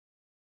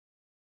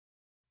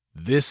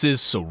This is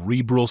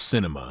Cerebral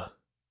Cinema.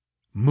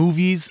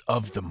 Movies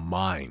of the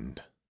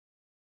mind.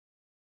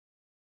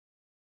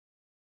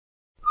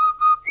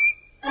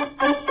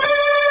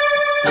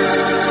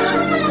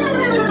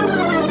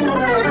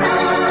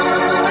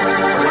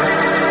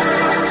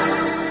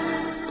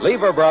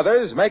 Lever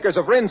Brothers, makers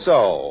of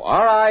Rinso,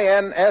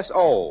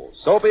 R-I-N-S-O,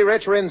 Soapy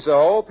Rich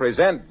Rinso,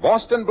 present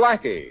Boston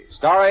Blackie,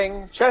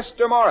 starring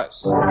Chester Morris.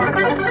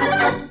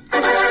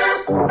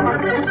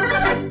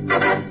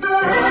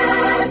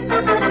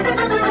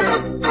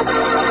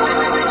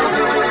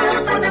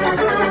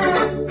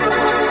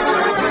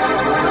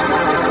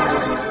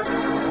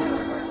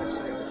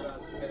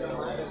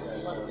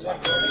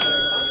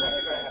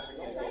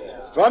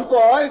 Front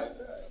boy,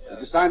 did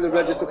you sign the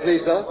register,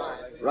 please, sir?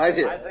 Right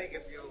here.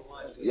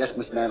 Yes,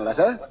 Miss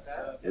Manletter.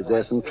 Is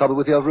there some trouble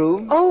with your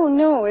room? Oh,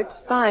 no, it's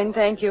fine,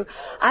 thank you.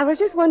 I was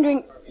just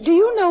wondering, do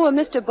you know a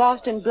Mr.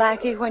 Boston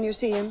Blackie when you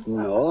see him?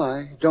 No,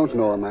 I don't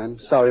know him, ma'am.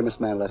 Sorry, Miss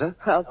Manletter.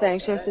 Well,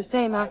 thanks, just the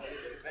same. I'm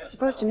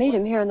supposed to meet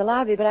him here in the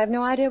lobby, but I have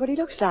no idea what he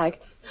looks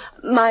like.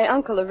 My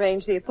uncle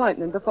arranged the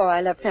appointment before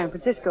I left San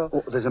Francisco.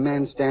 Oh, there's a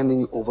man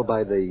standing over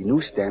by the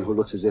newsstand who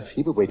looks as if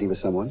he were waiting for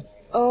someone.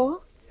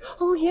 Oh?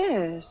 Oh,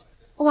 yes.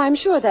 Oh, I'm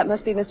sure that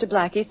must be Mr.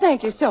 Blackie.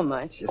 Thank you so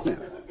much. Yes,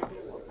 ma'am.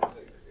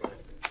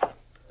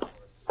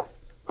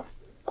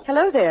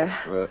 Hello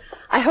there.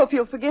 I hope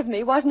you'll forgive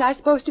me. Wasn't I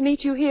supposed to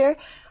meet you here?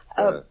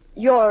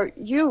 You're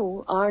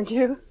you, aren't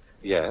you?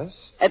 Yes.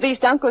 At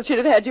least Uncle should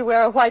have had you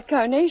wear a white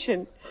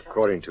carnation.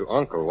 According to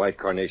Uncle, white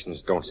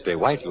carnations don't stay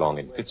white long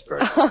in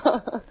Pittsburgh.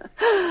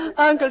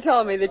 Uncle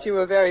told me that you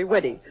were very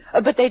witty.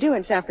 But they do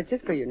in San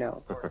Francisco, you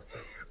know.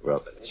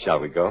 Well, shall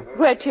we go?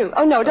 Where to?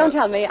 Oh, no, don't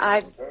tell me.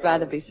 I'd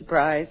rather be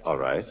surprised. All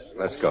right,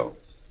 let's go.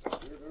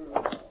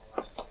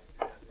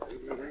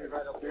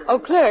 Oh,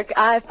 clerk,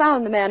 I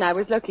found the man I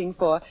was looking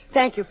for.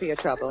 Thank you for your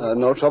trouble.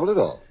 No trouble at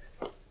all.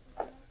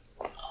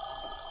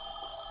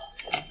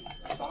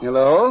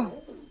 Hello?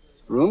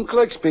 Room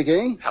clerk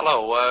speaking.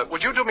 Hello.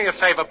 Would you do me a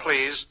favor,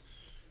 please?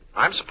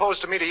 I'm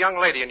supposed to meet a young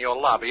lady in your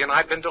lobby, and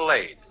I've been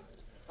delayed.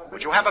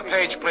 Would you have a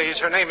page, please?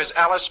 Her name is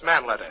Alice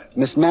Manletter.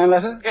 Miss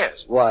Manletter?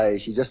 Yes. Why,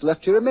 she just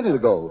left here a minute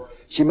ago.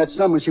 She met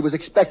someone she was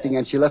expecting,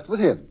 and she left with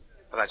him.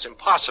 Well, that's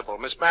impossible.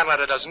 Miss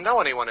Manletter doesn't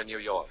know anyone in New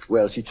York.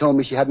 Well, she told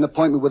me she had an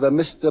appointment with a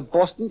Mr.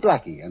 Boston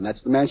Blackie, and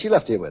that's the man she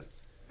left here with.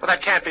 But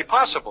that can't be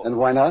possible. And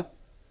why not?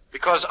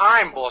 Because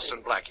I'm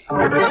Boston Blackie.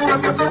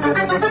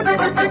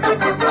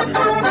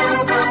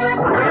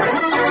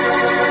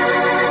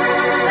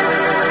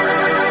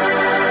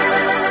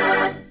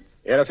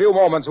 In a few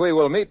moments, we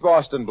will meet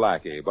Boston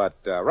Blackie, but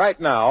right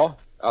now,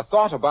 a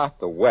thought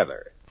about the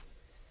weather.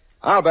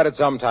 I'll bet it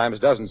sometimes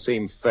doesn't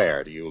seem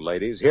fair to you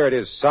ladies. Here it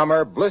is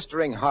summer,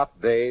 blistering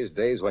hot days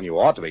when you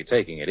ought to be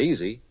taking it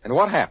easy. And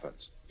what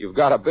happens? You've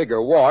got a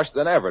bigger wash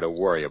than ever to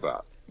worry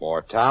about.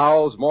 More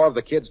towels, more of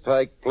the kids'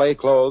 play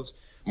clothes,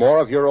 more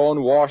of your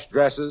own wash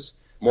dresses,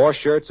 more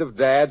shirts of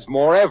Dad's,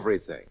 more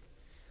everything.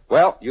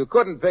 Well, you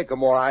couldn't pick a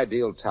more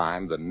ideal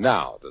time than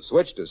now to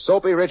switch to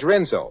Soapy Rich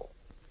Rinso.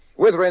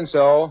 With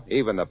Rinso,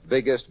 even the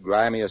biggest,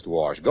 grimiest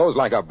wash goes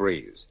like a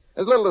breeze.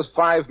 As little as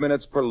 5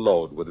 minutes per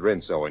load with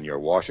Rinso in your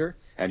washer,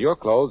 and your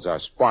clothes are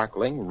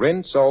sparkling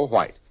Rinso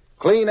white,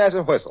 clean as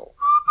a whistle.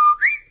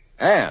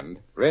 And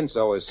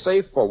Rinso is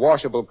safe for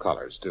washable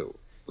colors, too.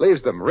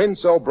 Leaves them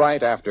Rinso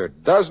bright after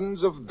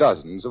dozens of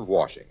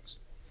washings.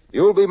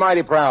 You'll be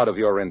mighty proud of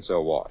your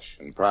Rinso wash,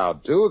 and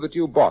proud, too, that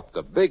you bought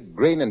the big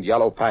green and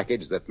yellow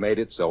package that made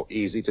it so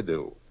easy to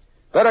do.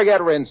 Better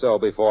get Rinso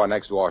before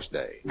next wash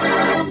day.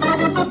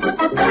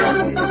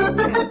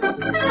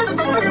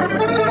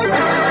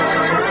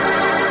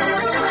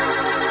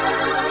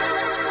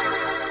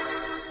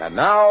 And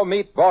now,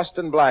 meet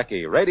Boston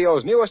Blackie,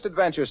 radio's newest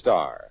adventure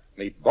star.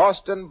 Meet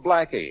Boston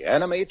Blackie,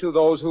 enemy to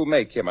those who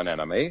make him an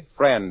enemy,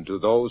 friend to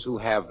those who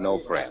have no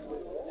friend.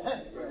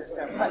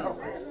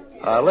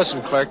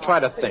 Listen, clerk, try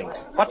to think.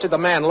 What did the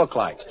man look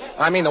like?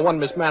 I mean, the one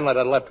Miss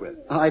Manletter left with.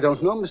 I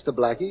don't know, Mr.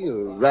 Blackie.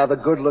 You're rather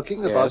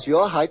good-looking, about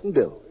your height and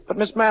build. But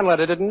Miss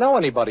Manletter didn't know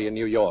anybody in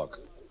New York.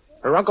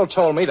 Her uncle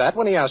told me that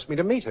when he asked me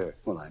to meet her.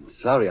 Well, I'm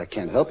sorry I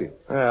can't help you.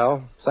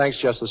 Well, thanks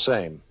just the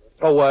same.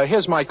 Oh,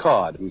 here's my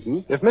card. Mm-hmm.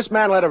 If Miss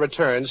Manletter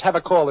returns, have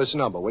her call this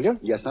number, will you?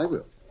 Yes, I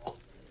will.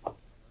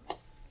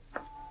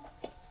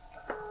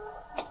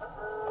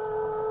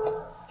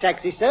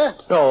 Taxi, sir?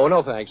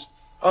 No, thanks.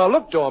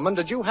 Look, Dorman,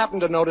 did you happen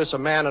to notice a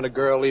man and a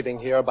girl leaving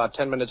here about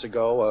 10 minutes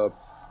ago?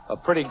 A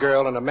pretty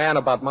girl and a man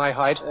about my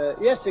height?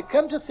 Yes, sir.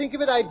 Come to think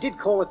of it, I did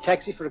call a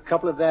taxi for a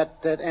couple of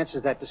that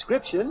answers that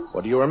description.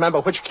 Well, do you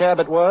remember which cab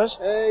it was?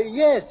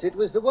 Yes, it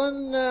was the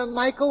one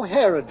Mike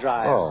O'Hara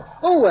drives.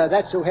 Oh.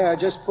 That's O'Hara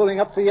just pulling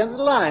up to the end of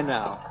the line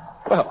now.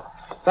 Well,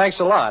 thanks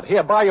a lot.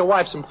 Here, buy your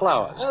wife some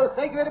flowers. Oh,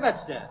 thank you very much,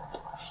 sir.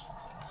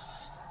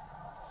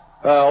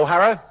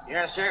 O'Hara?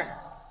 Yes, sir?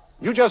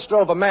 You just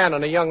drove a man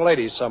and a young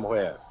lady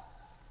somewhere.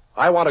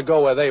 I want to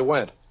go where they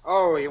went.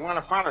 Oh, you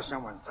want to follow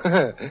someone?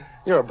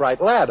 You're a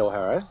bright lad,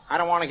 O'Hara. I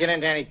don't want to get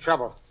into any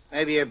trouble.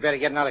 Maybe you better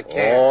get another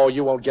cab. Oh,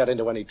 you won't get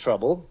into any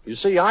trouble. You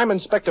see, I'm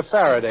Inspector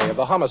Faraday of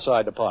the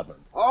Homicide Department.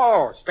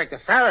 Oh, Inspector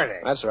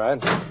Faraday. That's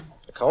right.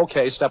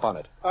 Okay, step on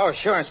it. Oh,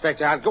 sure,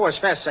 Inspector. I'll go as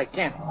fast as I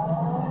can.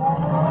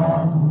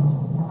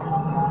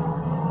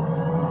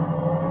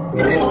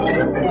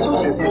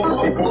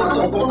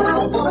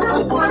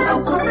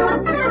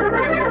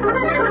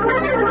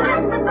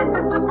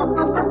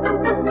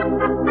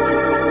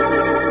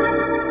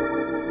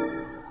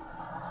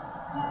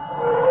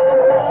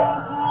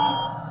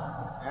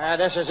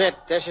 This is it.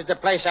 This is the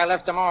place I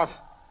left them off.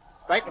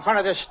 Right in front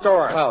of this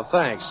store. Oh,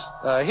 thanks.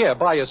 Here,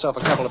 buy yourself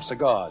a couple of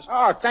cigars.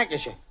 Oh, thank you,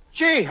 sir.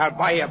 Gee, I'll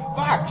buy you a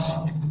box.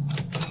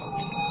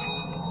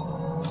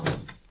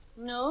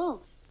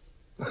 No.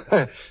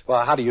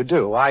 Well, how do you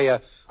do?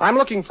 I'm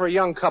looking for a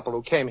young couple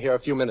who came here a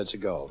few minutes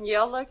ago.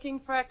 You're looking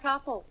for a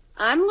couple.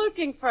 I'm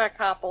looking for a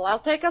couple. I'll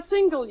take a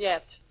single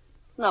yet.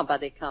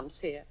 Nobody comes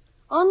here.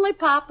 Only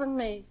Pop and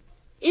me.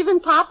 Even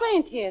Pop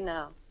ain't here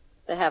now.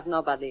 They have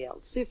nobody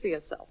else. See for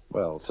yourself.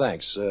 Well,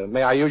 thanks.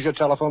 May I use your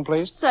telephone,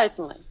 please?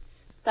 Certainly.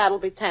 That'll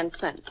be 10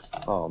 cents.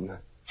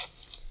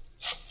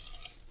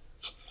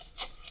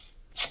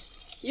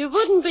 You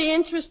wouldn't be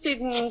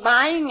interested in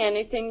buying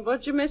anything,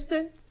 would you,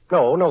 mister?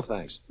 No,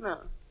 thanks. No.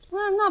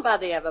 Well,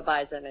 nobody ever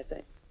buys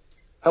anything.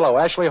 Hello,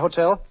 Ashley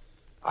Hotel?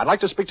 I'd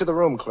like to speak to the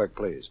room clerk,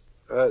 please.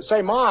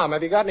 Say, Mom,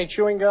 have you got any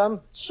chewing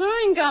gum?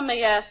 Chewing gum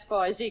he asked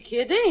for. Is he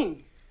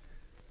kidding?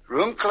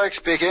 Room clerk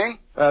speaking.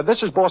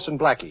 This is Boston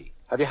Blackie.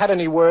 Have you had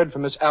any word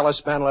from Miss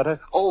Alice Manletter?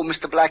 Oh,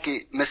 Mr.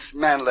 Blackie, Miss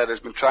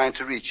Manletter's been trying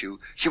to reach you.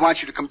 She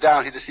wants you to come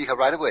down here to see her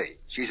right away.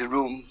 She's in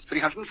room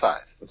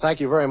 305. Well, thank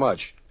you very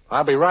much.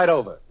 I'll be right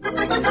over.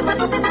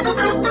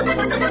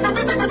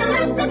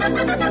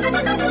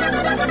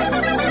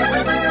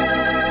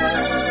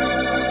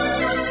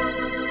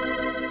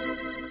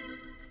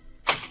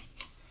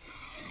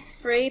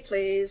 Free,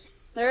 please.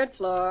 3rd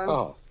floor.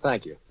 Oh,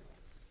 thank you.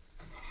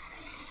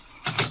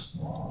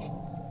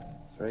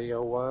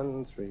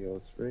 301,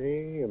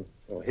 303.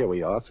 Oh, here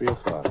we are,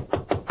 305.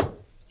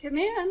 Come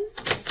in.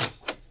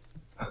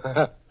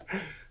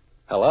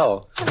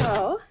 Hello.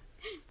 Hello.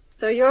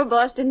 So you're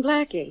Boston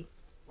Blackie.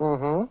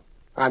 Mm-hmm.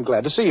 I'm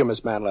glad to see you, Miss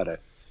Manletter.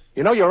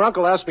 You know, your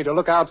uncle asked me to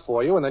look out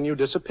for you, and then you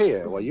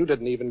disappear. Well, you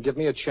didn't even give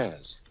me a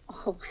chance.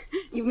 Oh,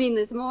 you mean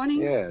this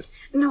morning? Yes.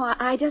 No,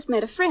 I just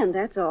met a friend,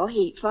 that's all.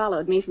 He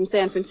followed me from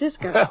San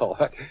Francisco.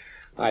 Well,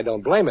 I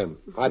don't blame him.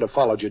 I'd have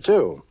followed you,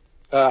 too.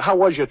 How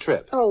was your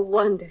trip? Oh,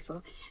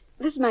 wonderful.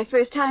 This is my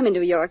first time in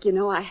New York. You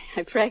know, I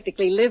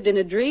practically lived in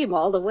a dream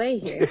all the way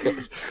here.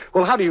 Yes.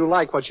 Well, how do you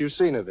like what you've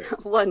seen of it?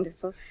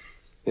 Wonderful.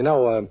 You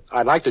know,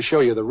 I'd like to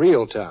show you the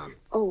real town.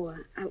 Oh,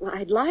 well,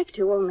 I'd like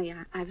to, only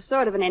I've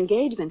sort of an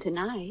engagement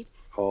tonight.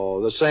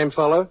 Oh, the same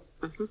fellow?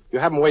 Mm-hmm. You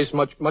haven't wasted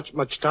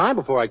much time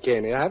before I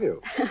came here, have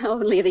you?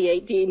 Only the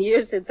 18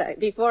 years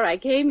before I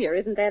came here.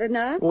 Isn't that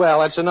enough? Well,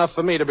 that's enough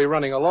for me to be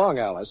running along,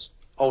 Alice.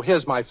 Oh,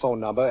 here's my phone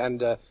number,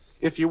 and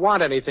if you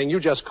want anything, you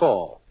just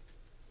call.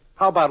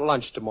 How about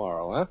lunch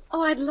tomorrow, huh?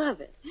 Oh, I'd love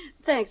it.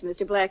 Thanks,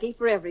 Mr. Blackie,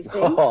 for everything.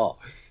 Oh,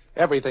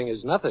 everything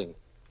is nothing.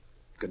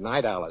 Good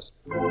night, Alice.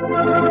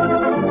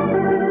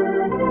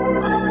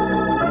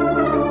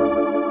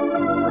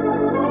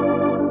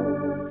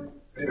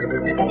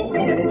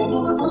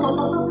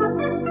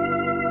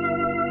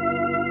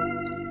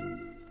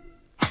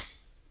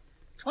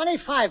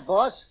 $25,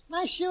 boss.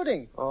 Nice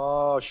shooting.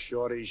 Oh,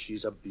 Shorty,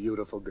 she's a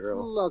beautiful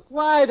girl. Look,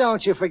 why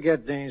don't you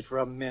forget things for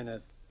a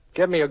minute?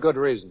 Give me a good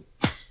reason.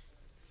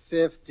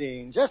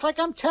 15. Just like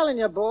I'm telling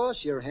you, boss,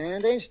 your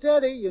hand ain't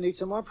steady. You need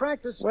some more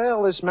practice.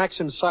 Well, this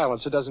Maxim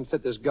silencer doesn't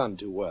fit this gun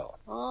too well.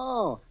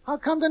 Oh, how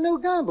come the new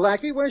gun,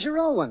 Blackie? Where's your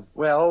old one?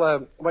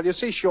 Well, you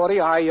see, Shorty,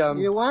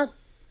 You what?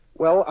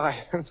 Well,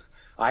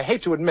 I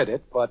hate to admit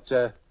it, but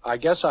I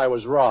guess I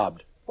was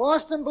robbed.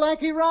 Boston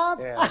Blackie Rob?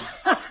 Yeah.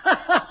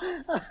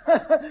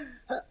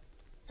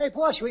 Hey,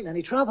 boss, you ain't in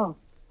any trouble.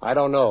 I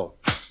don't know.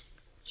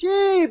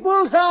 Gee,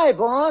 bullseye,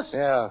 boss.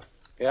 Yeah,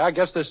 I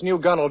guess this new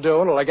gun will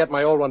do until I get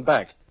my old one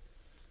back.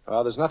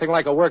 There's nothing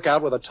like a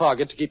workout with a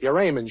target to keep your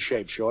aim in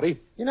shape,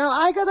 Shorty. You know,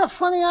 I got a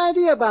funny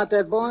idea about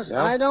that, boss.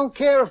 Yeah? I don't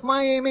care if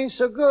my aim ain't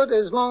so good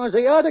as long as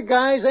the other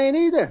guys ain't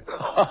either.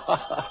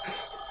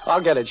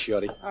 I'll get it,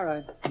 Shorty. All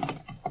right.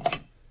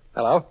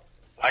 Hello?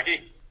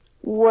 Blackie?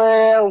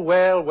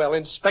 Well,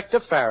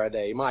 Inspector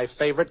Faraday, my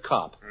favorite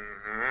cop.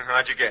 Mm-hmm.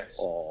 How'd you guess?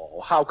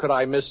 Oh, how could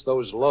I miss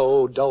those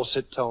low,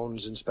 dulcet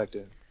tones,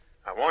 Inspector?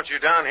 I want you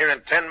down here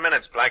in 10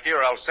 minutes, Blackie,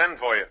 or I'll send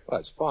for you. Well,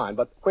 that's fine,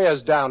 but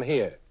where's down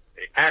here?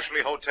 The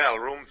Ashley Hotel,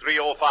 room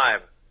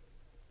 305.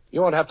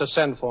 You won't have to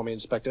send for me,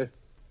 Inspector.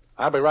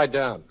 I'll be right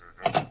down.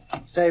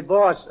 Say,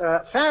 boss,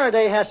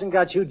 Faraday hasn't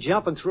got you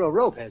jumping through a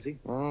rope, has he?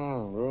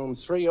 Room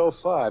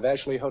 305,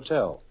 Ashley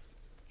Hotel.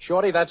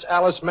 Shorty, that's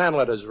Alice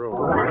Manletter's room.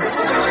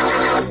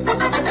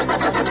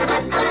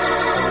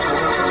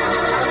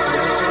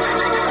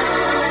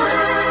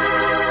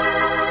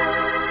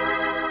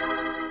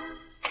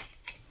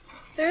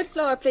 Third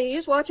floor,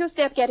 please. Watch your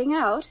step getting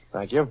out.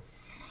 Thank you.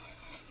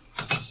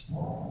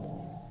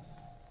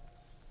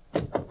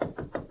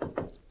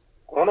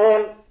 Come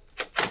on.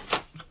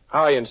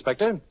 How are you,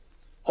 Inspector?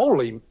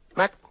 Holy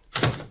mac...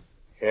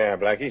 Yeah,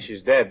 Blackie,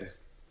 she's dead.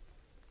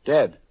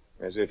 Dead.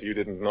 As if you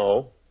didn't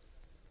know.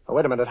 Oh,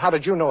 wait a minute. How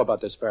did you know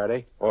about this,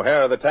 Faraday?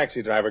 O'Hara, the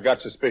taxi driver, got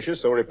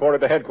suspicious, so reported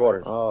to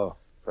headquarters. Oh.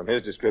 From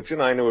his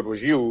description, I knew it was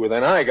you, and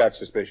then I got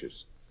suspicious.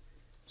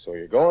 So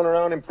you're going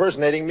around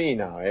impersonating me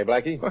now, eh,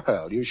 Blackie?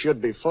 Well, you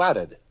should be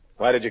flattered.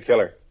 Why did you kill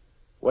her?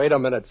 Wait a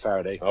minute,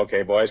 Faraday.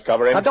 Okay, boys,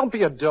 cover him. Now, don't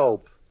be a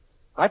dope.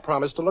 I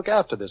promised to look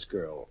after this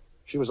girl.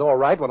 She was all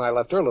right when I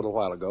left her a little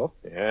while ago.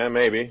 Yeah,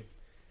 maybe.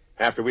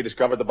 After we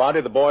discovered the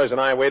body, the boys and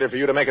I waited for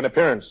you to make an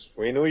appearance.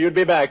 We knew you'd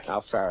be back.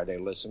 Now, Faraday,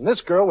 listen.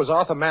 This girl was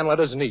Arthur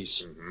Manletter's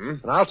niece.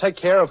 Mm-hmm. And I'll take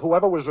care of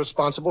whoever was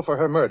responsible for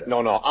her murder.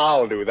 No,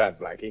 I'll do that,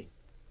 Blackie.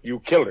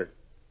 You killed her.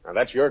 Now,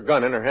 that's your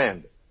gun in her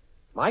hand.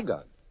 My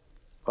gun?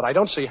 But I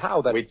don't see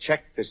how that... We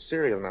checked the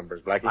serial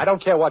numbers, Blackie. I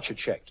don't care what you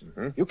checked.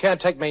 Mm-hmm. You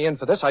can't take me in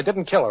for this. I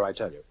didn't kill her, I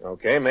tell you.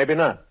 Okay, maybe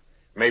not.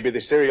 Maybe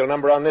the serial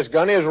number on this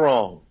gun is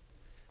wrong.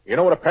 You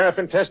know what a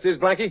paraffin test is,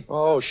 Blackie?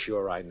 Oh,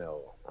 sure, I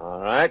know. All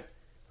right.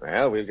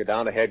 Well, we'll get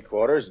down to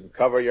headquarters and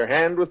cover your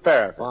hand with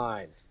paraffin.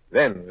 Fine.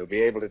 Then we'll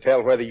be able to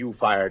tell whether you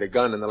fired a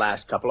gun in the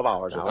last couple of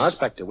hours or Now, not.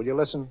 Inspector, will you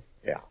listen?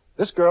 Yeah.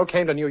 This girl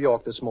came to New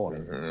York this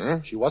morning.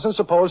 Mm-hmm. She wasn't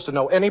supposed to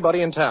know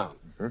anybody in town.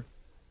 Mm-hmm.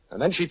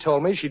 And then she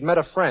told me she'd met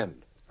a friend.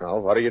 Well,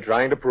 what are you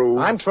trying to prove?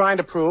 I'm trying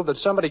to prove that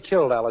somebody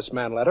killed Alice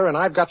Manletter, and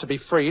I've got to be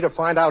free to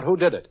find out who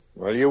did it.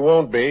 Well, you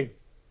won't be.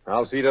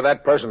 I'll see to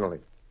that personally.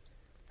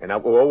 And now,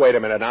 wait a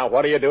minute now.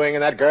 What are you doing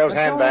in that girl's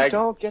handbag?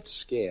 Don't get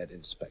scared,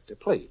 Inspector,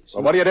 please.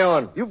 Well, what are you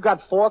doing? You've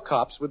got 4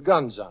 cops with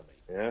guns on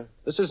me. Yeah?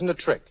 This isn't a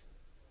trick.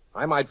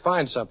 I might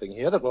find something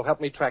here that will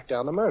help me track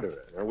down the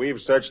murderer. Well, we've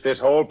searched this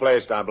whole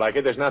place now,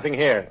 Blackie. There's nothing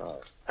here.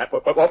 Oh.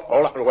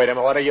 Hold on. Wait a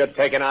minute. What are you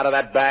taking out of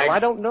that bag? Well, I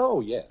don't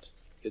know yet.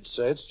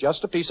 It's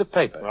just a piece of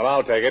paper. Well,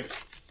 I'll take it.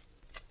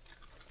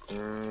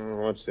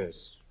 What's this?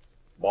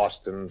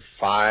 Boston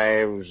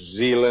 5,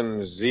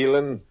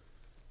 Zealand,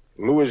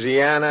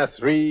 Louisiana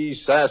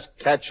 3,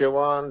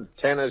 Saskatchewan,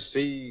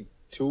 Tennessee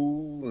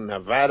 2,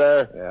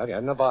 Nevada. Yeah,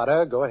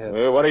 Nevada. Go ahead.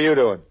 What are you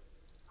doing?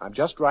 I'm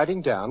just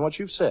writing down what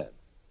you've said.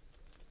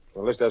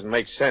 Well, this doesn't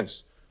make sense.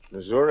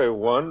 Missouri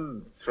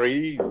 1,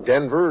 3,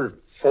 Denver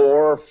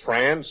 4,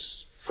 France.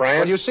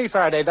 Well, you see,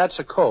 Faraday, that's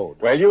a code.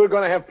 Well, you're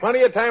going to have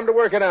plenty of time to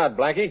work it out,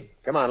 Blackie.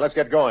 Come on, let's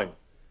get going.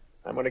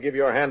 I'm going to give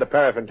your hand a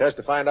paraffin test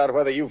to find out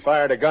whether you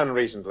fired a gun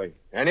recently.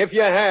 And if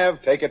you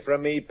have, take it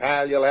from me,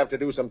 pal, you'll have to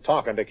do some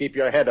talking to keep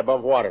your head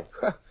above water.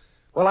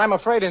 Well, I'm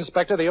afraid,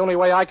 Inspector, the only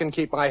way I can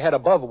keep my head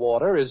above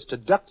water is to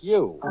duck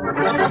you.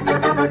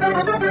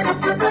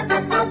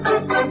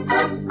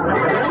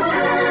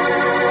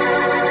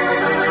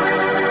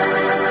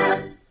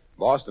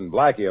 Boston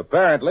Blackie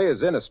apparently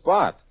is in a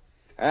spot.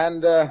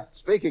 And,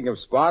 speaking of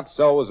spots,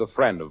 so was a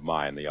friend of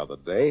mine the other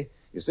day.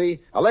 You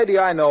see, a lady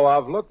I know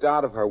of looked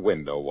out of her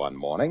window one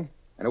morning,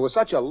 and it was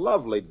such a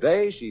lovely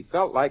day she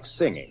felt like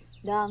singing.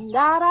 Dum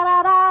da da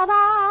da da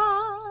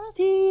da,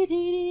 dee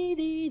dee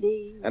dee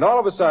dee. And all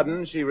of a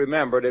sudden, she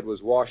remembered it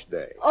was wash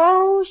day.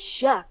 Oh,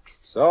 shucks.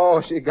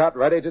 So she got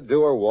ready to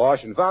do her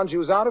wash and found she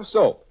was out of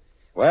soap.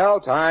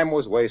 Well, time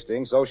was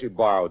wasting, so she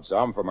borrowed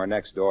some from her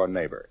next-door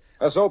neighbor.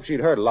 A soap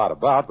she'd heard a lot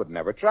about but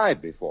never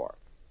tried before.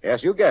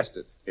 Yes, you guessed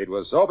it. It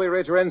was Soapy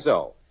Rich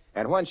Rinso.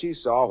 And when she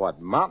saw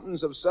what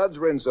mountains of suds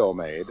Rinso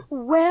made...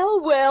 Well,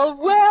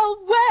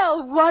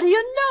 what do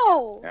you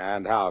know?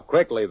 And how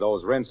quickly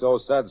those Rinso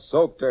suds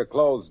soaked her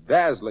clothes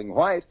dazzling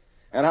white,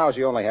 and how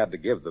she only had to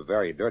give the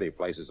very dirty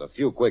places a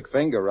few quick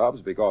finger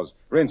rubs because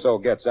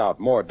Rinso gets out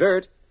more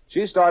dirt,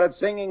 she started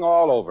singing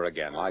all over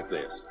again like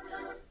this.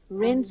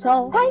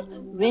 Rinso white,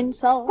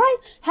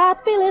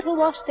 happy little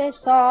wash day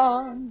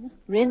song.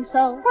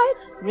 Rinso white,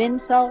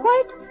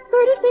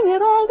 birdie sing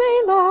it all day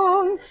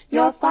long.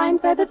 Your fine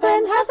feathered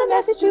friend has a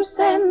message to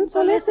send,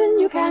 so listen,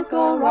 you can't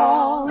go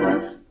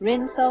wrong.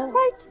 Rinso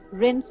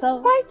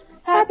white,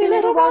 happy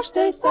little wash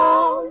day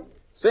song.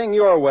 Sing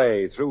your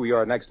way through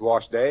your next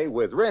wash day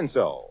with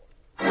Rinso.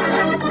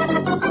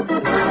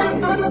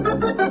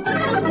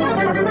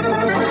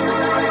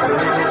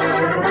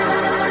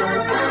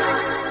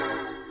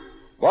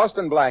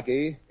 Boston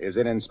Blackie is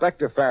in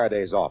Inspector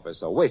Faraday's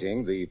office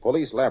awaiting the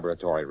police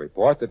laboratory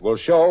report that will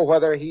show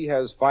whether he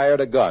has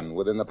fired a gun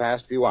within the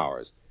past few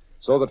hours,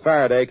 so that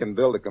Faraday can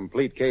build a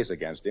complete case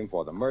against him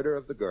for the murder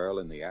of the girl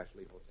in the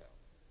Ashley Hotel.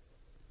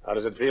 How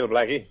does it feel,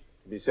 Blackie?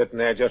 To be sitting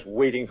there just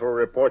waiting for a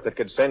report that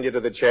could send you to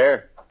the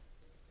chair?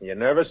 You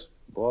nervous?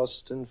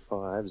 Boston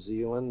 5,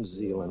 Zealand.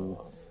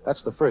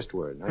 That's the first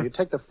word. Now, you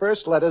take the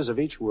first letters of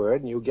each word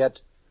and you get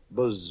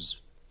buzz.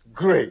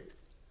 Great.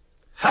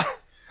 Ha!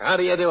 How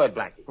do you do it,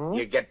 Blackie?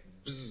 You get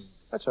bzz.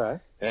 That's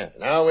right. Yeah,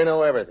 now we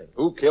know everything.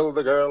 Who killed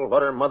the girl,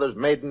 what her mother's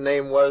maiden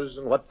name was,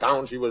 and what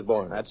town she was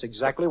born in. That's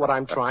exactly what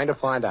I'm trying to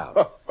find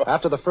out.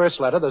 After the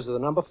first letter, there's the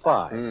number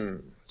 5.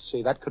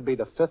 See, that could be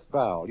the 5th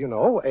vowel. You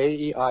know,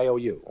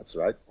 A-E-I-O-U. That's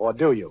right. Or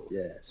do you?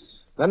 Yes.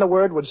 Then the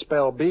word would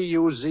spell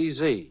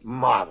B-U-Z-Z.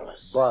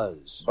 Marvelous.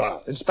 Buzz.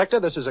 Inspector,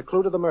 this is a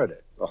clue to the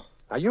murder.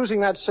 Now, using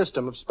that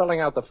system of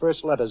spelling out the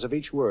first letters of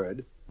each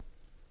word,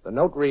 the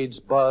note reads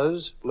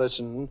buzz,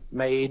 listen,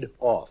 made,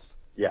 off.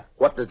 Yeah.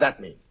 What does that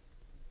mean?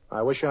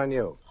 I wish I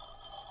knew.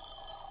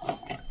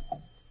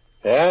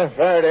 Yeah,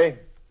 Faraday.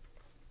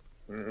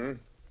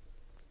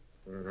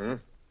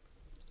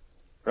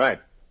 Right.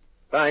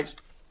 Thanks.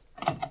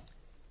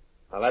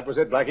 Well, that was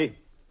it, Blackie.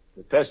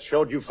 The test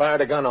showed you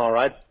fired a gun all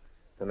right,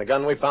 and the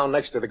gun we found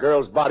next to the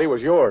girl's body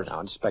was yours.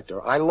 Now,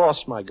 Inspector, I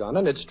lost my gun,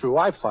 and it's true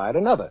I fired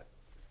another.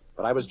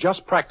 But I was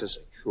just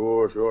practicing.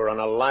 Sure, on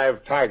a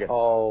live target.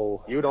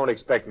 Oh. You don't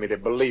expect me to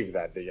believe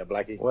that, do you,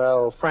 Blackie?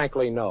 Well,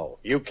 frankly, no.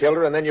 You killed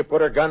her, and then you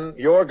put your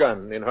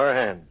gun, in her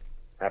hand.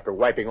 After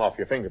wiping off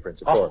your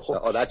fingerprints, of course.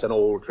 Oh, that's an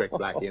old trick,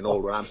 Blackie, an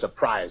old one. I'm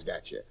surprised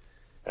at you.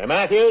 Hey,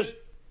 Matthews?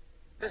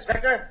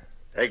 Inspector?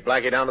 Take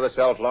Blackie down to the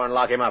cell floor and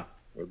lock him up.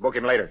 We'll book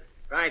him later.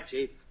 Right,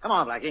 Chief. Come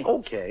on, Blackie.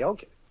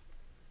 Okay.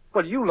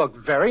 Well, you look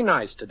very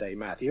nice today,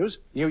 Matthews.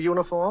 New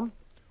uniform?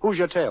 Who's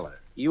your tailor?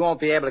 You won't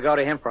be able to go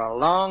to him for a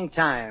long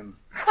time.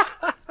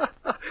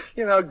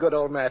 You know, good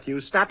old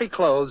Matthews. Snappy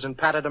clothes and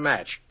pattern to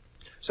match.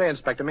 Say,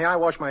 Inspector, may I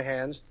wash my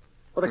hands?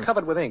 Well, they're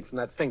covered with ink from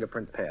that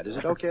fingerprint pad. Is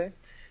it okay?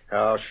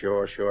 Oh,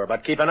 sure.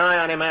 But keep an eye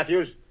on him,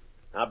 Matthews.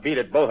 I'll beat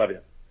it, both of you.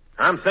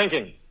 I'm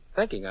thinking.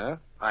 Thinking, huh?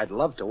 I'd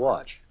love to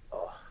watch.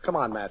 Oh, come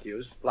on,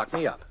 Matthews. Lock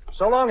me up.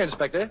 So long,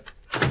 Inspector.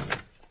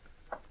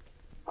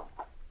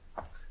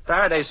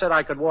 Faraday said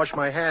I could wash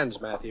my hands,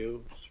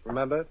 Matthews.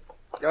 Remember?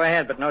 Go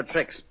ahead, but no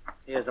tricks.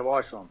 Here's the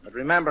washroom. But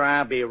remember,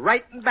 I'll be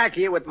right back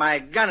here with my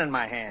gun in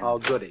my hand. Oh,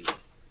 goody.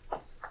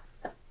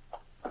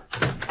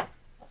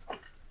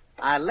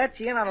 I'll let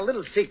you in on a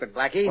little secret,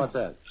 Blackie. What's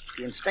that?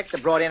 The inspector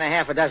brought in a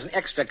half a dozen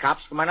extra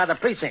cops from another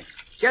precinct,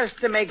 just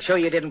to make sure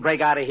you didn't break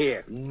out of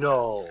here.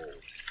 No.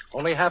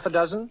 Only half a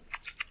dozen?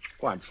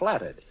 Well, I'm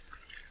flattered.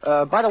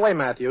 By the way,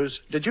 Matthews,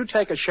 did you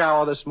take a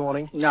shower this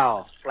morning?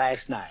 No,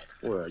 last night.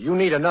 Well, you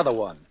need another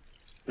one.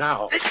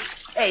 Now.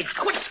 Hey,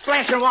 quit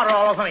splashing water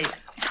all over me.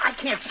 I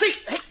can't see.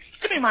 Hey,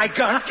 give me my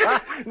gun.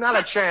 Not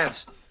a chance.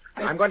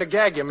 I'm going to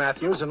gag you,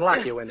 Matthews, and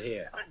lock you in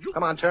here.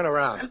 Come on, turn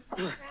around.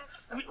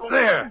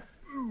 There.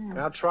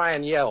 Now try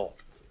and yell.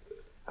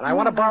 And I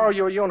want to borrow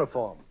your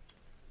uniform.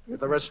 If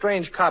there are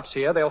strange cops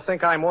here, they'll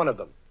think I'm one of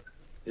them.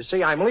 You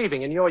see, I'm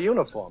leaving in your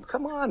uniform.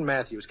 Come on,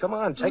 Matthews. Come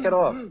on, take it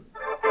off.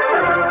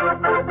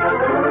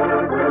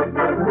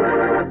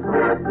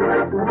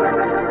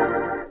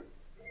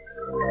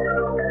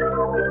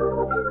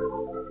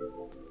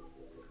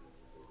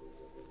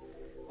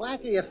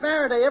 Blackie, if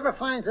Faraday ever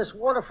finds this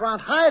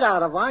waterfront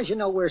hideout of ours, you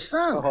know we're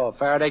sunk. Oh,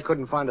 Faraday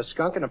couldn't find a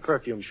skunk in a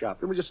perfume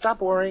shop. Will you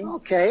stop worrying?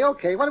 Okay.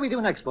 What do we do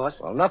next, boss?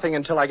 Well, nothing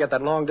until I get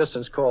that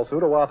long-distance call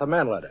through to Arthur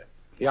Manletter.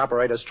 The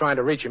operator's trying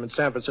to reach him in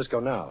San Francisco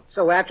now.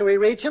 So after we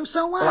reach him,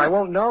 so what? Well, I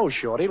won't know,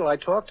 Shorty, till I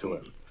talk to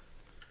him.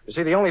 You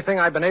see, the only thing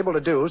I've been able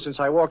to do since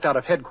I walked out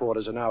of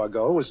headquarters an hour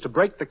ago was to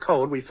break the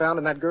code we found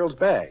in that girl's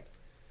bag.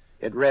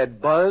 It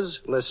read buzz,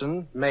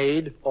 listen,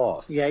 made,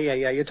 off. Yeah.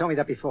 You told me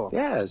that before.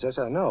 Yes,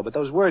 I know, but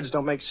those words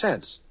don't make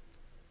sense.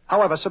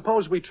 However,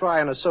 suppose we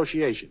try an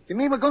association. You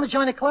mean we're going to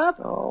join a club?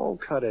 Oh,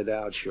 cut it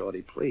out,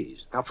 Shorty,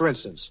 please. Now, for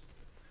instance,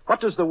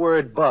 what does the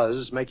word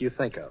buzz make you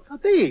think of? A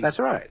bee. That's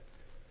right.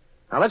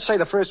 Now, let's say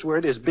the first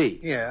word is bee.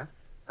 Yeah.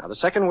 Now, the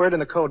second word in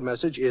the code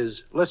message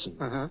is listen.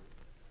 Uh-huh.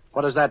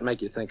 What does that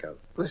make you think of?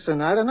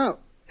 Listen, I don't know.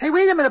 Hey,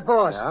 wait a minute,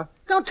 boss. Yeah?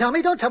 Don't tell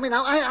me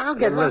now. I'll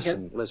get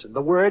it. Listen.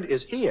 The word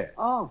is here.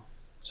 Oh.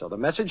 So the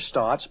message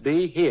starts,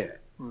 be here.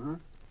 Mm-hmm.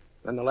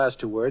 Then the last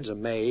two words are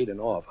made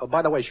and off. Oh,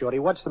 by the way, Shorty,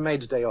 what's the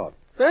maid's day off?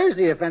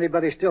 Thursday, if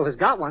anybody still has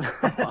got one.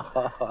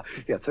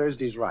 Yeah,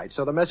 Thursday's right.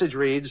 So the message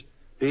reads,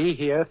 be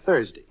here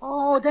Thursday.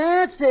 Oh,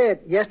 that's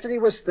it. Yesterday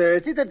was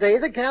Thursday, the day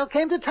the gal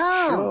came to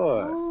town.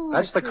 Sure. Oh,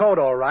 that's the code,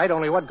 all right.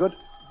 Only what good...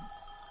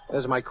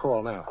 There's my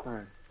call now. All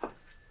right.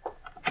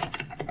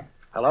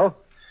 Hello?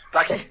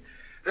 Blackie,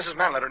 this is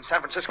Manletter in San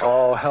Francisco.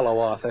 Oh, hello,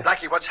 Arthur.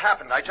 Blackie, what's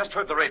happened? I just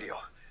heard the radio.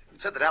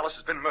 It said that Alice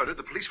has been murdered.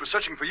 The police were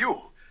searching for you.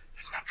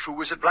 It's not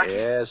true, is it,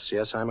 Blackie?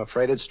 Yes, I'm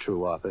afraid it's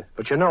true, Arthur.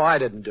 But you know I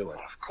didn't do it. Well,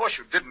 of course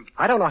you didn't.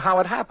 I don't know how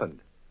it happened,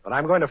 but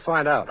I'm going to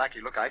find out.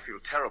 Blackie, look, I feel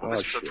terrible. Oh,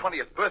 this is her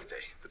 20th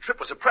birthday. The trip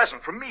was a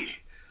present from me.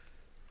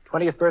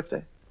 20th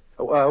birthday?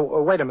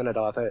 Wait a minute,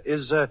 Arthur.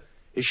 Is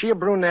she a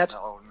brunette?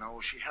 Oh, no.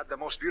 She had the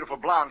most beautiful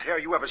blonde hair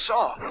you ever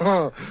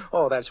saw.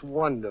 Oh, that's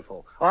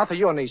wonderful. Arthur,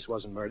 your niece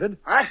wasn't murdered.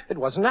 Huh? It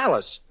wasn't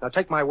Alice. Now,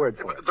 take my word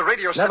for it. The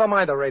radio said... Never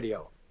mind the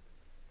radio.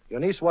 Your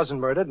niece wasn't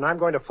murdered, and I'm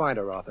going to find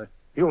her, Arthur.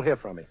 You'll hear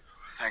from me.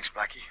 Thanks,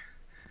 Blackie.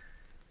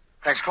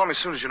 Thanks. Call me as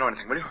soon as you know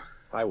anything, will you?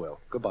 I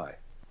will. Goodbye.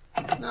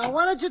 Now,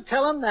 why did you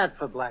tell him that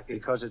for, Blackie?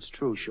 Because it's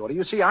true, Shorty.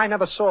 You see, I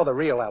never saw the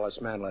real Alice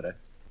Manletter.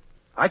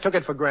 I took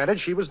it for granted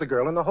she was the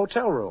girl in the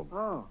hotel room.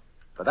 Oh.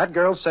 But that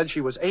girl said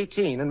she was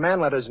 18, and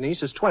Manletter's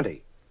niece is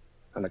 20.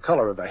 And the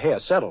color of her hair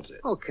settles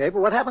it. Okay,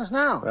 but what happens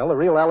now? Well, the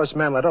real Alice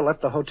Manletter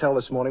left the hotel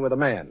this morning with a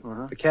man.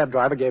 Uh-huh. The cab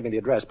driver gave me the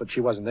address, but she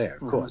wasn't there,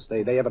 of course.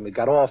 They evidently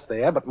got off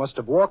there, but must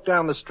have walked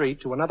down the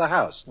street to another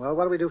house. Well,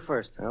 what do we do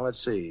first? Now,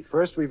 let's see.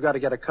 First, we've got to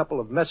get a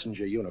couple of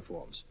messenger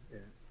uniforms. Yeah.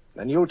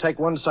 Then you'll take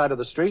one side of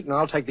the street, and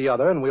I'll take the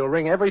other, and we'll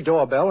ring every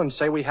doorbell and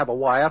say we have a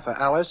wire for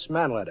Alice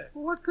Manletter.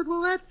 Well, what good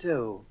will that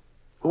do?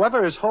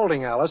 Whoever is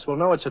holding Alice will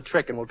know it's a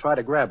trick and will try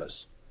to grab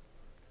us.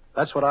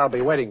 That's what I'll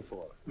be waiting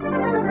for.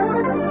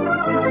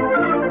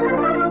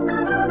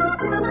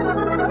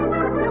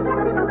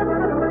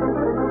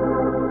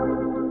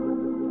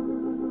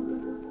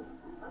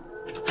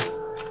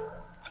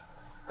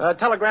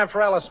 Telegram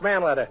for Alice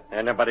Manletter.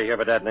 Ain't nobody here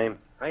with that name.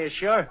 Are you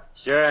sure?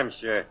 Sure, I'm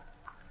sure.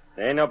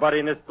 There ain't nobody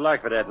in this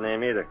block with that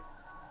name either.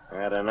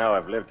 I don't know.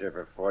 I've lived here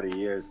for 40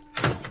 years.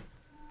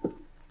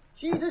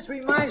 Gee, this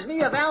reminds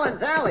me of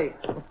Allen's Alley.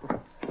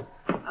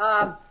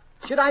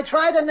 Should I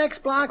try the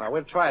next block?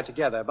 We'll try it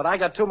together, but I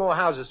got 2 more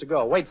houses to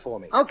go. Wait for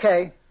me.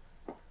 Okay.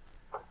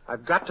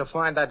 I've got to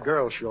find that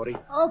girl, Shorty.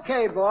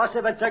 Okay, boss.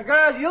 If it's a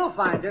girl, you'll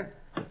find her.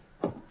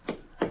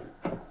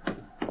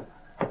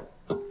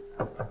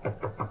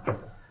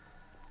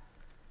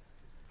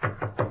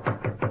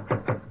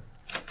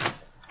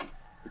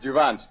 What do you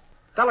want?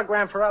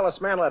 Telegram for Alice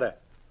Manletter.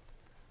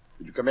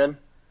 Did you come in?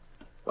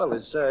 Well,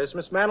 is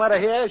Miss Manletter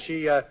here?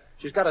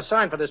 She's got a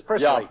sign for this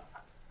personally.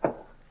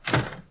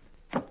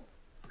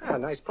 Ah,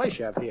 nice place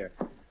you have here.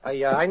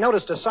 I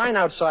noticed a sign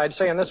outside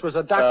saying this was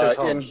a doctor's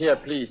home. In here,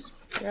 please.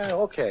 Yeah,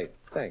 okay.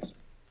 Thanks.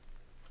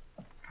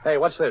 Hey,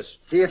 what's this?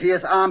 See if he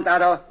is armed,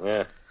 Otto.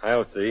 Yeah,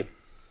 I'll see.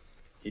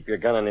 Keep your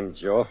gun on him,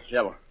 Joe.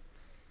 Yeah.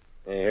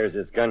 Hey, here's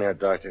his gun here,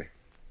 Doctor.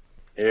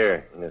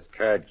 Here, in this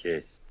card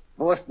case.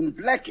 Boston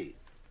Blackie.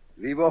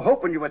 We were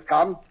hoping you would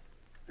come.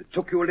 It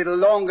took you a little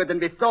longer than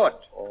we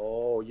thought.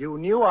 Oh, you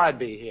knew I'd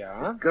be here,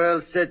 huh? The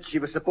girl said she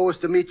was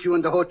supposed to meet you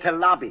in the hotel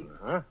lobby.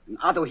 Uh-huh. And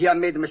Otto here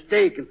made a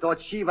mistake and thought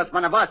she was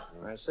one of us.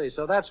 I see.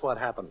 So that's what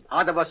happened.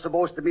 Otto was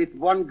supposed to meet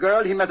one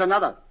girl. He met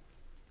another.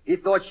 He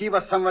thought she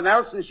was someone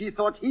else, and she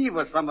thought he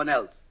was someone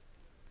else.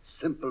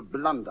 Simple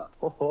blunder.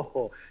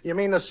 Oh, you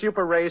mean the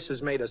super race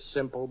has made a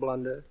simple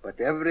blunder? But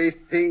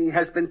everything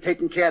has been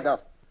taken care of.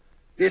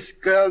 This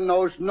girl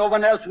knows no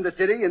one else in the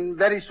city, and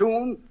very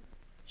soon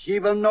she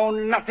will know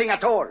nothing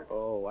at all.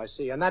 Oh, I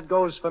see. And that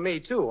goes for me,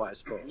 too, I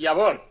suppose.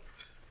 Jawohl.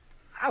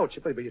 Ouch,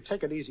 but you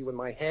take it easy with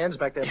my hands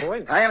back there,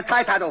 boy. I am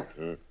tight, Otto.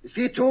 You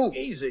see, too?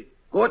 Easy.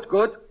 Good.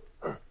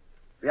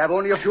 We have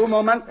only a few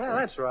moments. Yeah,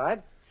 that's right.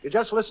 You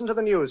just listen to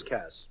the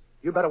newscast.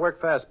 You better work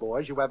fast,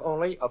 boys. You have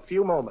only a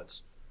few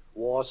moments.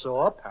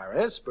 Warsaw,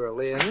 Paris,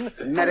 Berlin.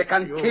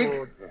 American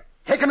pig.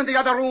 Take him in the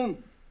other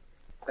room.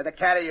 Better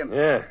carry him.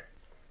 Yeah.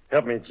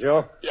 Help me,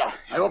 Joe. Yeah.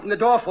 I open the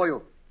door for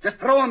you. Just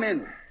throw him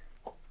in.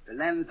 The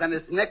lens on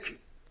his neck.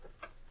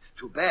 It's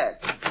too bad.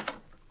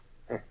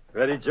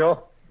 Ready,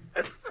 Joe?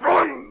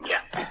 Throw him.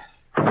 Yeah.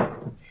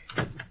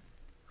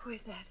 Who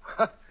is that?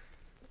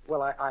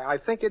 Well, I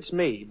think it's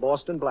me,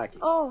 Boston Blackie.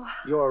 Oh.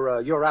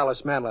 You're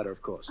Alice Manletter,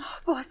 of course. Oh,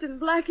 Boston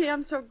Blackie,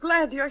 I'm so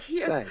glad you're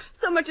here. Thanks.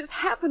 So much has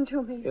happened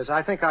to me. Yes,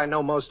 I think I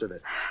know most of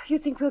it. You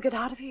think we'll get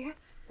out of here?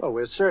 Well,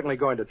 we're certainly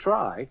going to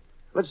try.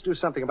 Let's do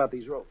something about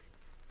these ropes.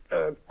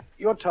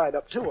 You're tied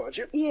up, too, aren't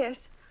you? Yes.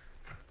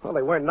 Well,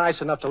 they weren't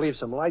nice enough to leave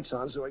some lights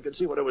on so I could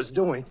see what it was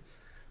doing.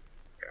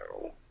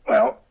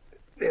 Well,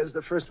 there's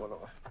the first one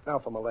off. Now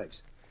for my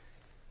legs.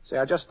 Say,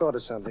 I just thought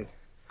of something.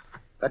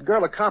 That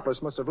girl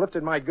accomplice must have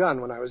lifted my gun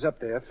when I was up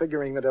there,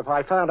 figuring that if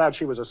I found out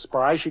she was a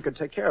spy, she could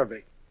take care of me.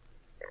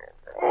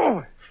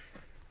 Oh,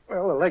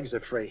 well, the legs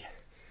are free.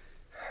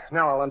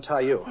 Now I'll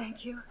untie you.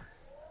 Thank you.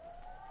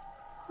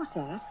 What's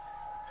that?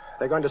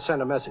 They're going to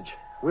send a message.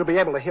 We'll be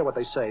able to hear what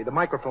they say. The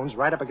microphone's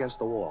right up against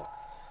the wall.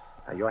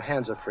 Now, your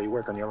hands are free.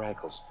 Work on your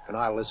ankles, and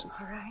I'll listen.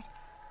 All right.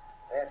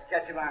 There's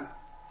Ketchivan.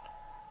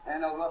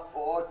 Hand over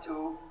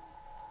 4-2.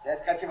 There's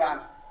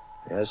Ketchivan.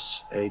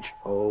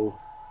 S-H-O-E-S.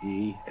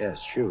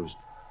 Shoes.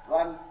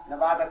 1,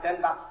 Nevada,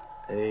 Denver.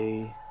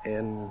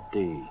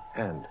 A-N-D.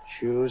 And.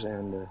 Shoes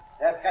and...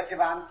 There's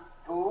Ketchivan.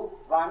 2,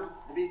 1,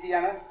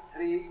 Louisiana.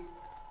 3,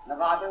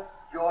 Nevada,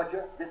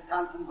 Georgia,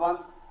 Wisconsin, 1.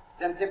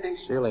 Then tipping.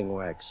 Sealing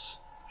wax.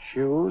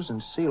 Shoes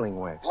and sealing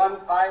wax.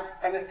 1,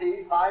 5,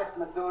 Tennessee. 5,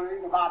 Missouri,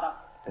 Nevada.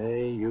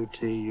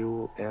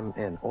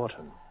 A-U-T-U-M-N.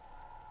 Autumn.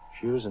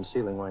 Shoes and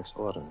sealing wax,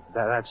 autumn.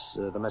 That's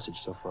the message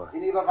so far.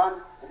 Geneva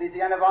 1,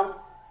 Louisiana 1,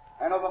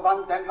 Hanover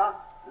 1, Denver,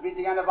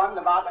 Louisiana 1,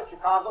 Nevada,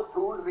 Chicago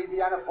 2,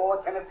 Louisiana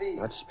 4, Tennessee.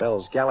 That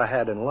spells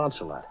Galahad and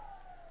Lancelot.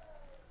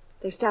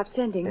 They stopped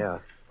sending. Yeah.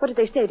 What did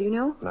they say, do you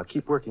know? Now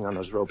keep working on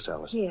those ropes,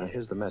 Alice. Yes. Now,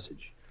 here's the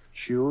message.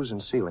 Shoes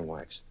and sealing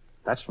wax.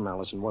 That's from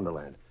Alice in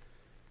Wonderland.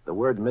 The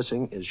word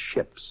missing is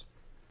ships.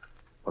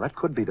 Well, that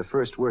could be the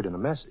first word in the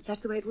message.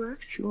 That's the way it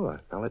works?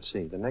 Sure. Now, let's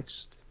see. The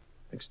next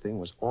thing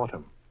was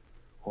autumn.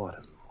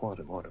 Autumn.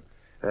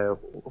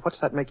 What's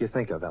that make you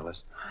think of,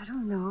 Alice? I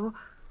don't know.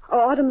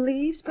 Autumn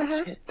leaves,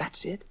 perhaps?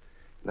 That's it.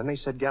 Then they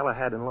said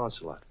Galahad and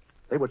Lancelot.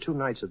 They were 2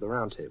 knights of the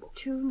Round Table.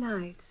 2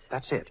 nights.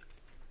 That's it.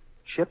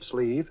 Ships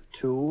leave,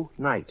 2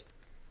 night.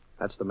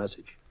 That's the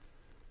message.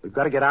 We've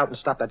got to get out and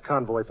stop that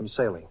convoy from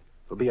sailing.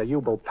 There'll be a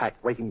U-boat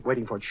packed waiting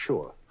for it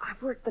shore.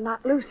 I've worked the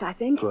knot loose, I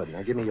think. Good.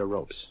 Now give me your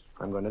ropes.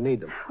 I'm going to need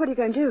them. What are you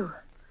going to do?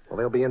 Well,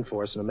 they'll be in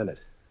for us in a minute.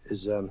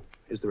 Is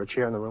there a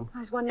chair in the room?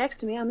 There's one next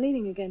to me. I'm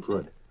leaning against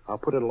Good. it. I'll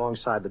put it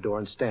alongside the door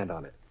and stand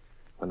on it.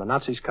 When the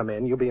Nazis come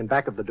in, you'll be in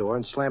back of the door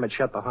and slam it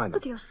shut behind them.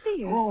 But they'll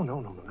see us. Oh, no,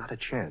 not a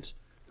chance.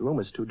 The room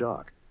is too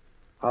dark.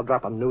 I'll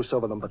drop a noose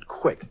over them, but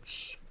quick.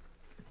 Shh.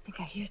 I think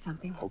I hear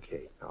something.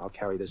 Okay. Now, I'll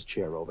carry this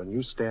chair over, and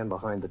you stand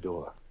behind the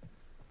door.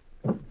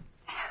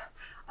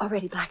 All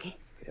ready, Blackie?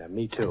 Yeah,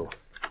 me too.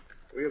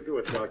 We'll do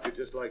it, Doctor,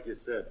 just like you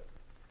said.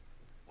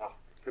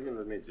 Come in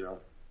with me, Joe.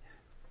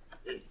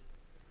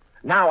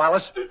 Now,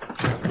 Alice.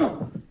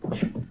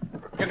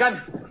 Your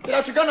gun. Get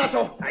out your gun,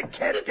 Otto. I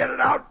can't get it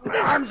out. My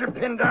arms are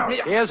pinned down.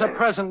 Here's a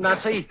present,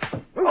 Nussie.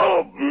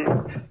 Oh.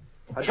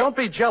 Don't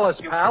be jealous,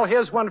 pal.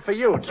 Here's one for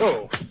you,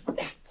 too.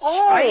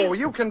 Oh,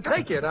 you can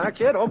take it, huh,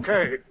 kid?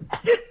 Okay.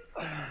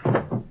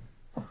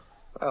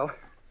 Well,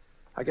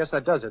 I guess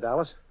that does it,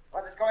 Alice.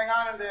 What is going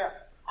on in there?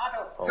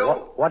 Otto,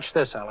 Oh, watch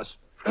this, Alice.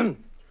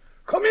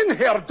 Come in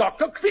here,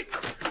 Doctor, quick.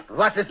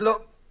 What is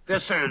look?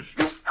 This is.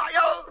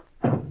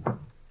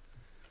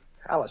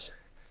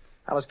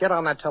 Alice, get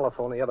on that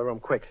telephone in the other room,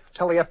 quick.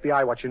 Tell the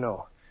FBI what you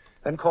know.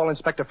 Then call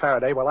Inspector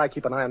Faraday while I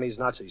keep an eye on these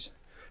Nazis.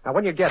 Now,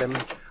 when you get him,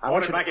 I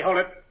want you to... Blackie, hold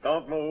it.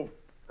 Don't move.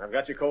 I've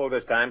got you cold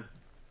this time.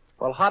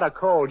 Well, hot or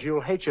cold, you'll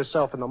hate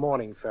yourself in the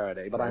morning,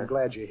 Faraday, but I'm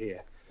glad you're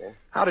here. Yeah.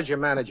 How did you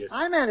manage it?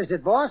 I managed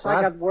it, boss.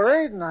 I got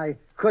worried, and I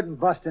couldn't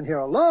bust in here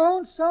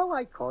alone, so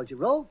I called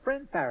your old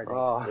friend Faraday.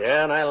 Oh.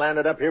 Yeah, and I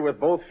landed up here with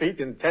both feet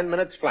in 10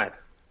 minutes flat.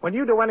 When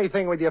you do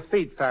anything with your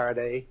feet,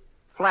 Faraday,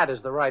 flat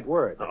is the right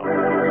word.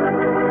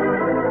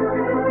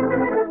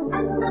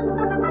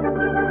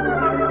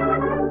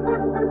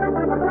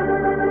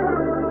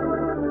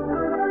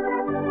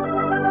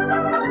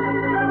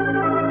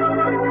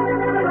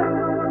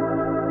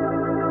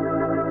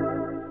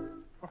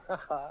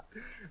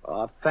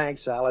 Oh,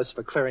 thanks, Alice,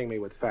 for clearing me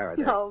with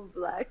Faraday. Oh,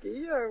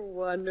 Blackie, you're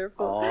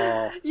wonderful.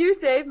 Oh. You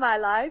saved my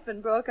life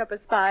and broke up a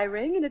spy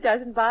ring, and it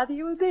doesn't bother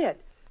you a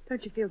bit.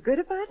 Don't you feel good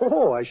about it?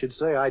 Oh, I should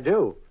say I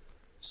do.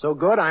 So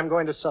good, I'm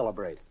going to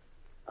celebrate.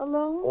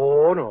 Alone?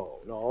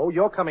 Oh, no.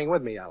 You're coming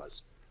with me,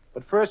 Alice.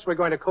 But first, we're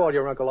going to call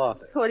your Uncle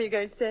Arthur. What are you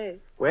going to say?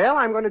 Well,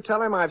 I'm going to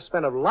tell him I've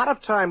spent a lot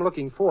of time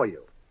looking for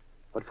you.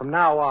 But from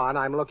now on,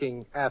 I'm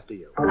looking after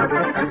you.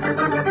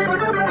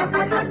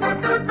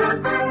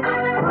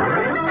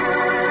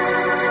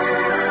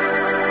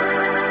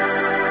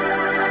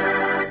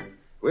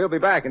 We'll be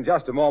back in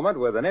just a moment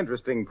with an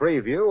interesting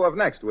preview of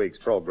next week's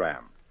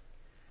program.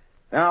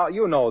 Now,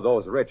 you know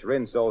those rich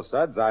Rinso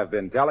suds I've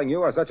been telling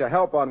you are such a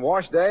help on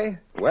wash day?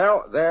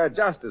 Well, they're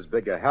just as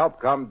big a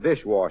help come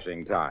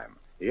dishwashing time.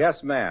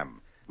 Yes, ma'am.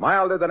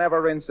 Milder than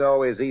ever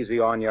Rinso is easy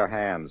on your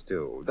hands,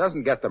 too.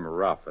 Doesn't get them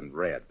rough and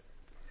red.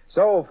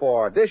 So,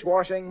 for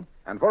dishwashing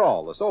and for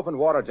all the soap and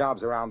water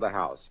jobs around the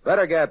house,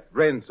 better get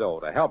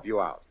Rinso to help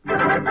you out.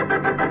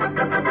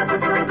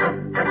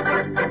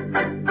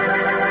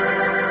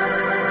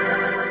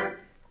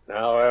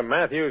 Now,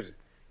 Matthews,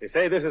 you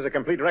say this is a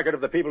complete record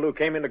of the people who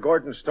came into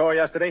Gordon's store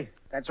yesterday?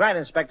 That's right,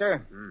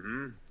 Inspector.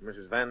 Mm-hmm.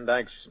 Mrs. Van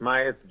Dyke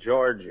Smythe,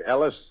 George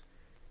Ellis,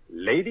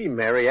 Lady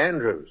Mary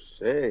Andrews.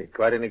 Hey,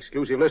 quite an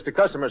exclusive list of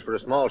customers for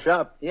a small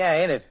shop. Yeah,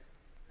 ain't it?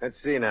 Let's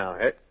see now.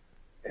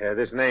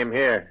 This name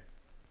here.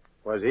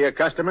 Was he a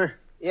customer?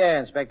 Yeah,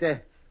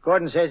 Inspector.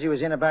 Gordon says he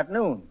was in about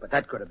noon, but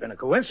that could have been a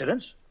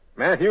coincidence.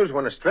 Matthews,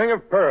 when a string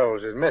of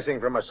pearls is missing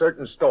from a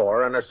certain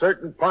store and a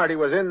certain party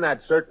was in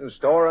that certain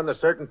store and the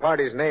certain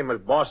party's name was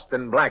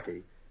Boston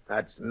Blackie,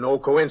 that's no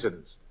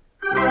coincidence.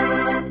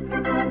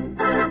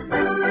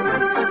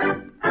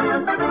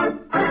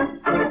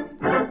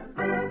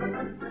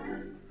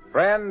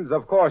 Friends,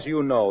 of course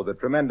you know the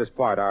tremendous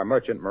part our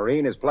merchant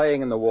marine is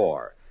playing in the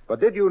war.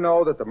 But did you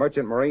know that the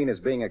merchant marine is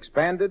being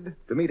expanded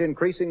to meet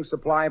increasing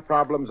supply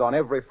problems on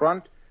every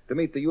front, to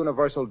meet the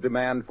universal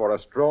demand for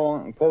a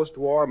strong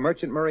post-war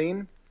merchant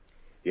marine?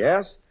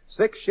 Yes,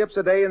 6 ships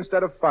a day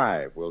instead of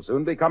 5 will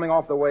soon be coming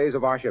off the ways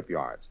of our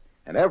shipyards,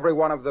 and every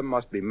one of them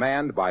must be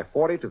manned by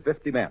 40 to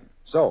 50 men.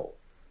 So,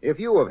 if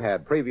you have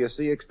had previous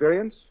sea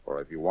experience,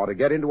 or if you want to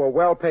get into a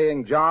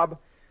well-paying job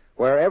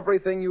where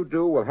everything you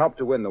do will help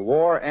to win the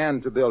war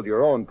and to build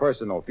your own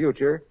personal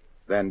future,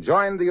 then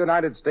join the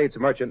United States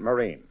Merchant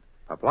Marine.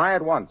 Apply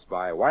at once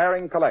by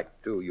wiring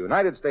collect to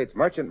United States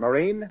Merchant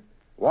Marine,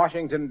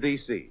 Washington,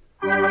 D.C.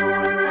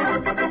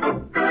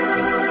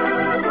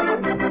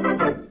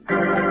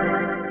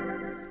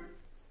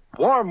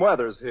 Warm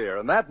weather's here,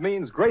 and that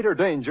means greater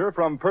danger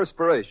from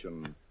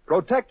perspiration.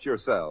 Protect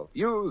yourself.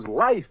 Use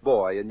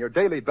Lifebuoy in your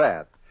daily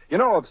bath. You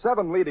know, of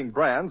 7 leading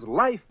brands,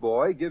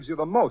 Lifebuoy gives you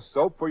the most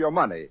soap for your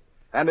money.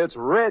 And its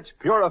rich,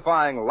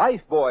 purifying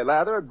Lifebuoy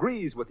lather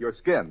agrees with your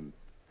skin.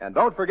 And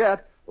don't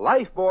forget,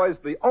 Lifebuoy's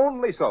the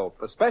only soap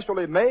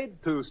especially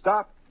made to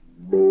stop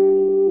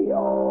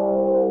B.O.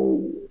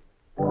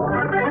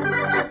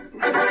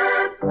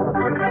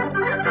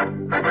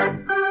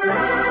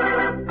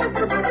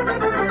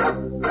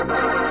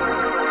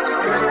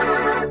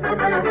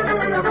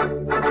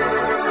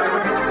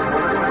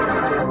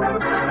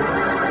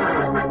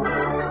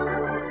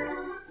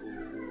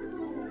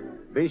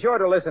 Be sure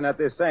to listen at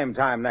this same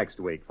time next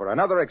week for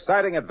another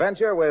exciting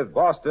adventure with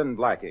Boston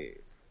Blackie.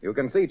 You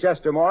can see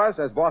Chester Morris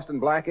as Boston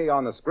Blackie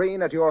on the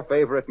screen at your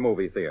favorite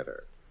movie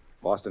theater.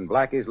 Boston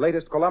Blackie's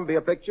latest Columbia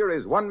picture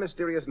is One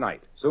Mysterious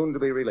Night, soon to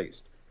be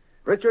released.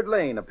 Richard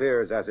Lane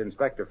appears as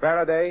Inspector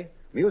Faraday,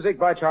 music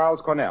by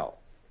Charles Cornell.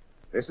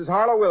 This is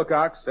Harlow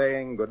Wilcox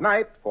saying good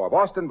night for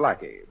Boston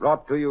Blackie,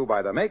 brought to you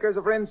by the makers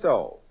of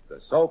Rinso, the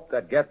soap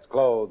that gets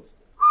clothes.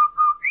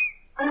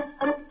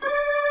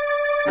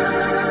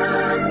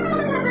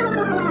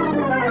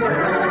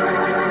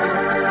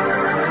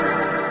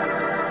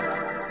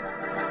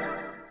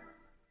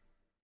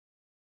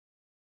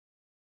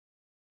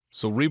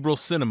 Cerebral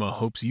Cinema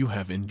hopes you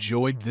have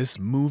enjoyed this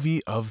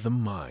movie of the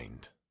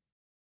mind.